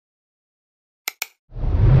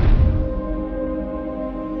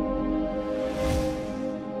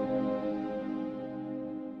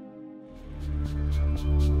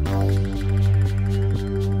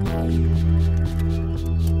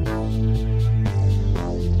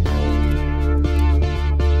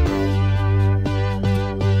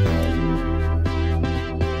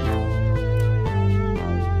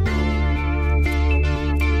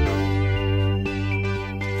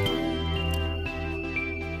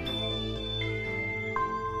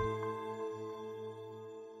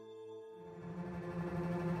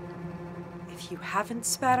If you haven't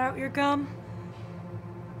spat out your gum,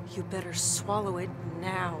 you better swallow it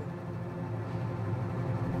now.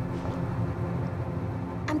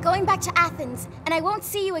 I'm going back to Athens, and I won't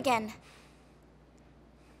see you again.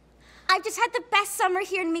 I've just had the best summer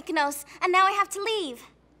here in Mykonos, and now I have to leave.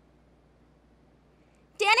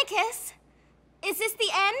 Danicus, is this the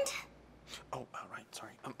end? Oh, right,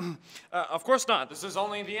 sorry. Of course not. This is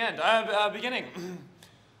only the end. Beginning.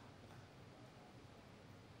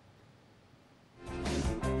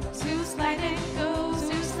 Zeus lightning, go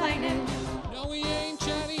Zeus lightning. No, he ain't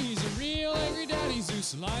chatty. He's a real angry daddy.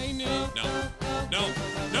 Zeus lightning. No, no,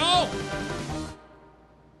 no!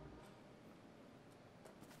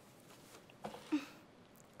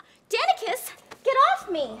 Danicus, get off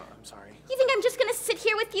me! I'm sorry. You think I'm just gonna sit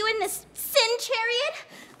here with you in this sin chariot?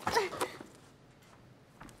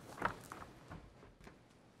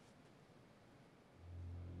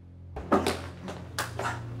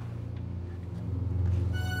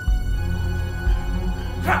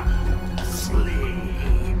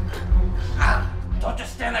 Sleep. Don't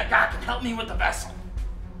just stand there, God, and help me with the vessel.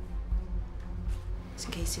 It's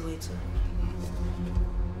in case he wakes up.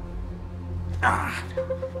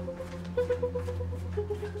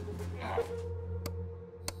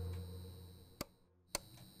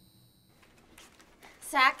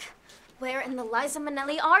 Zach, where in the Liza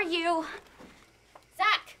Minnelli are you?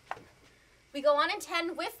 Zach, we go on in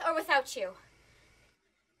 10 with or without you.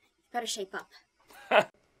 Better shape up.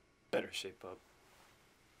 Better shape up.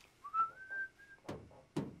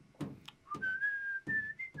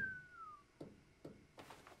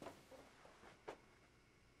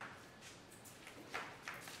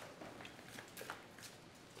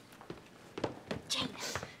 Jane,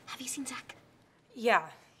 have you seen Zach? Yeah,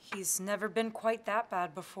 he's never been quite that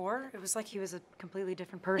bad before. It was like he was a completely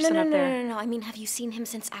different person up there. No. I mean, have you seen him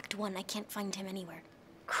since Act 1? I can't find him anywhere.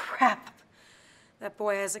 Crap. That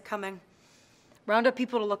boy has it coming. Round up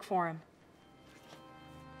people to look for him.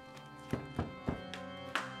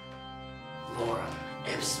 Lorem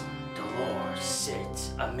ipsum dolor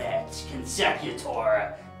sit amet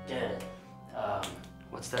consecutor.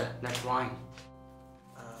 What's the next line?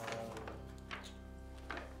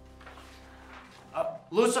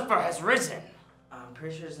 Lucifer has risen. I'm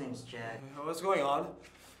pretty sure his name's Jack. What's going on?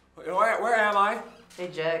 Where am I? Hey,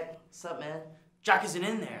 Jack. What's up, man? Jack isn't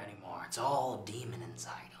in there anymore. It's all a demon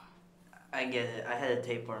inside him. I get it. I had a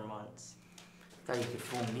tapeworm once. Thought you could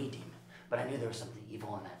fool me, demon. But I knew there was something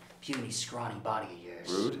evil in that puny, scrawny body of yours.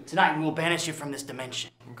 Rude. Tonight we will banish you from this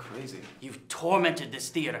dimension. I'm crazy. You've tormented this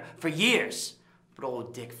theater for years. But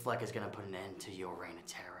old Dick Fleck is gonna put an end to your reign of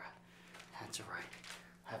terror. That's right.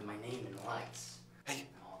 I have my name in the lights. Hey,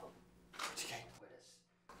 And all the TK, quitters.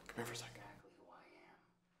 come here for a second. Exactly who I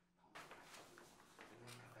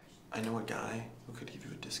am. I know a guy who could give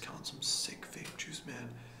you a discount on some sick vape juice, man.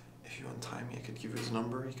 If you untie me, I could give you his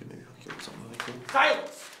number. He could maybe hook you up with something really cool.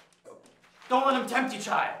 Silence! Don't let him tempt you,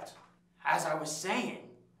 child. As I was saying,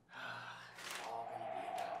 it's all gonna be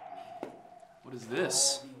about me. What is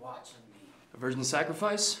this? All be watching me. A virgin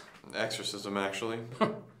sacrifice? An exorcism, actually.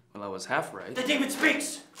 Well, I was half right. The demon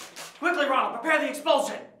speaks! Quickly, Ronald, prepare the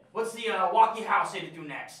expulsion! What's the walkie house say to do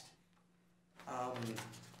next? No,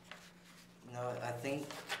 I think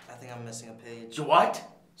I'm missing a page. You what?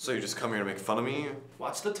 So you just come here to make fun of me?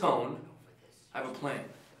 Watch the tone. I have a plan.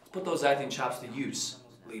 Let's put those acting chops to use,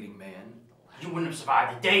 leading man. You wouldn't have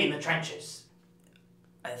survived a day in the trenches.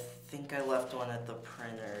 I think I left one at the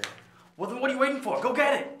printer. Well, then what are you waiting for? Go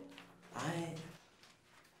get it!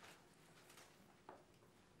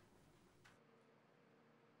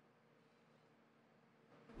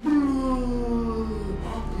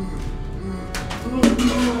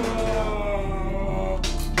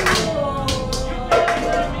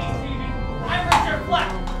 I'm Richard Fleck,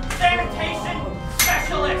 sanitation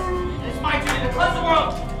specialist. And it's my duty to cleanse the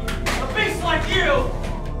world. A beast like you.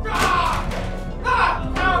 The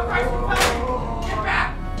power of Christ compels you. Get back.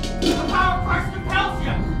 The power of Christ compels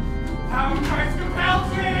you. The power of Christ compels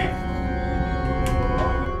you.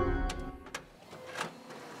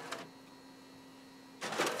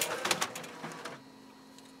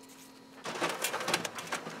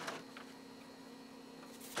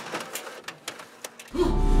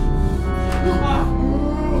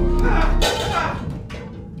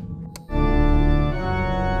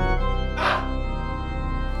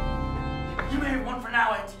 You may have won for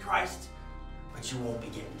now, Antichrist, but you won't be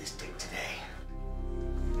getting this dick today.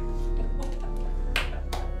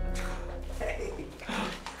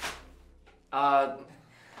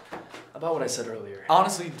 About what I said earlier.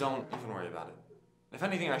 Honestly, don't even worry about it. If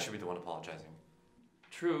anything, I should be the one apologizing.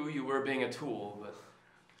 True, you were being a tool, but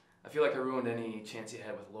I feel like I ruined any chance you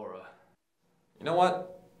had with Laura. You know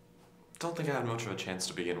what? Don't think I had much of a chance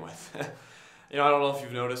to begin with. You know, I don't know if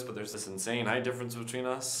you've noticed, but there's this insane height difference between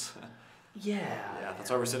us. Yeah, that's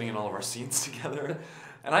why we're sitting in all of our scenes together.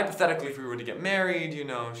 And hypothetically, if we were to get married, you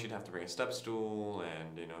know, she'd have to bring a step stool,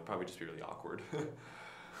 and, you know, it'd probably just be really awkward.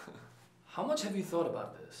 How much have you thought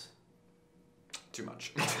about this? Too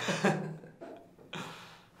much.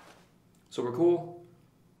 So we're cool?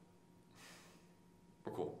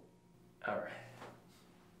 We're cool. All right.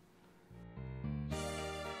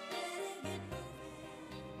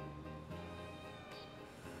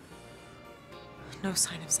 No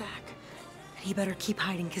sign of Zach. And he better keep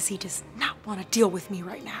hiding because he does not want to deal with me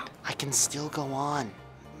right now. I can still go on.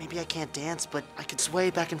 Maybe I can't dance, but I could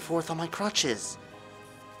sway back and forth on my crutches.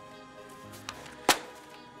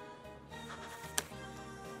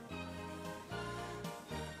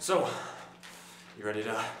 So, you ready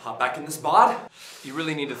to hop back in this bod? You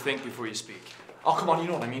really need to think before you speak. Oh, come on, you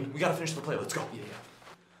know what I mean. We gotta finish the play. Let's go. Yeah.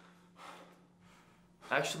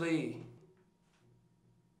 Actually,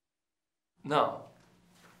 no.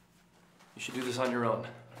 You should do this on your own.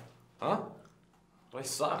 Huh? I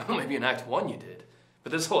suck. Well, maybe in Act 1 you did.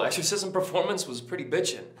 But this whole exorcism performance was pretty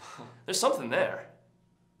bitchin'. There's something there.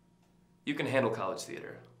 You can handle college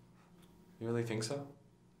theater. You really think so?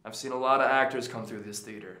 I've seen a lot of actors come through this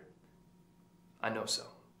theater. I know so.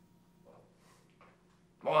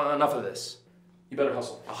 Well, enough of this. You better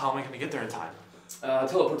hustle. Well, how am I gonna get there in time?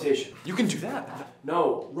 Teleportation. You can do that.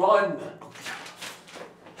 No, run!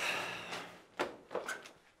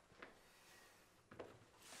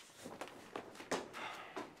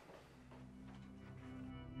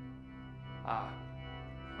 Ah.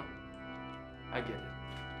 I get it.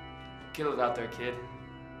 Kill it out there, kid.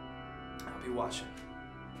 I'll be watching.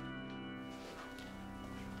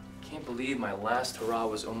 Can't believe my last hurrah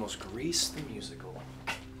was almost Grease the musical.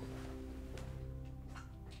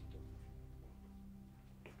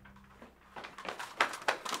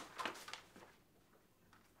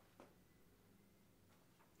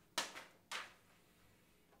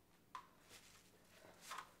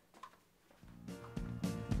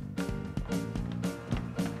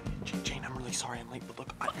 Jane, I'm really sorry I'm late, but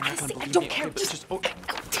look, you're not gonna believe I don't me. care. Okay, but Just okay.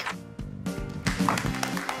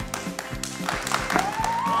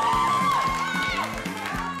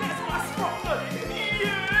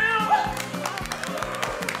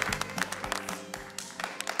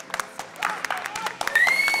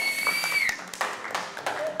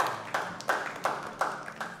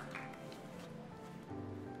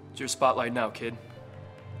 It's your spotlight now, kid.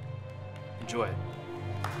 Enjoy it.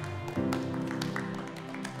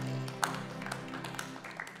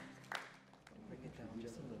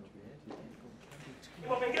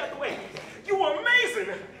 Come on, man, get out the way. You were amazing.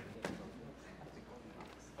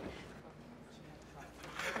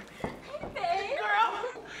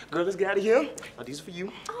 Girl, let's get out of here. Now, these are for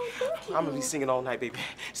you. Oh, thank you. I'm gonna be singing all night, baby.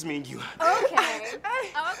 Just me and you. Okay.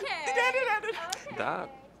 That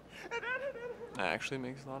actually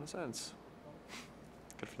makes a lot of sense.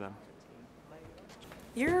 Good for them.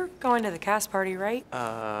 You're going to the cast party, right?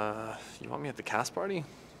 You want me at the cast party?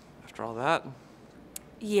 After all that?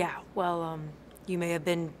 Yeah, well, you may have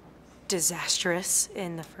been disastrous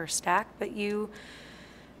in the first act, but you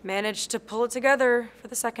managed to pull it together for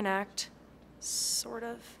the second act. Sort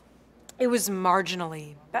of. It was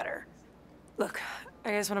marginally better. Look,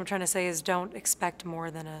 I guess what I'm trying to say is don't expect more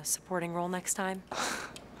than a supporting role next time.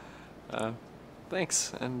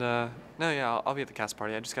 Thanks. And, no, yeah, I'll be at the cast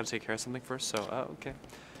party. I just gotta take care of something first, so, okay.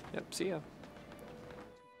 Yep, see ya.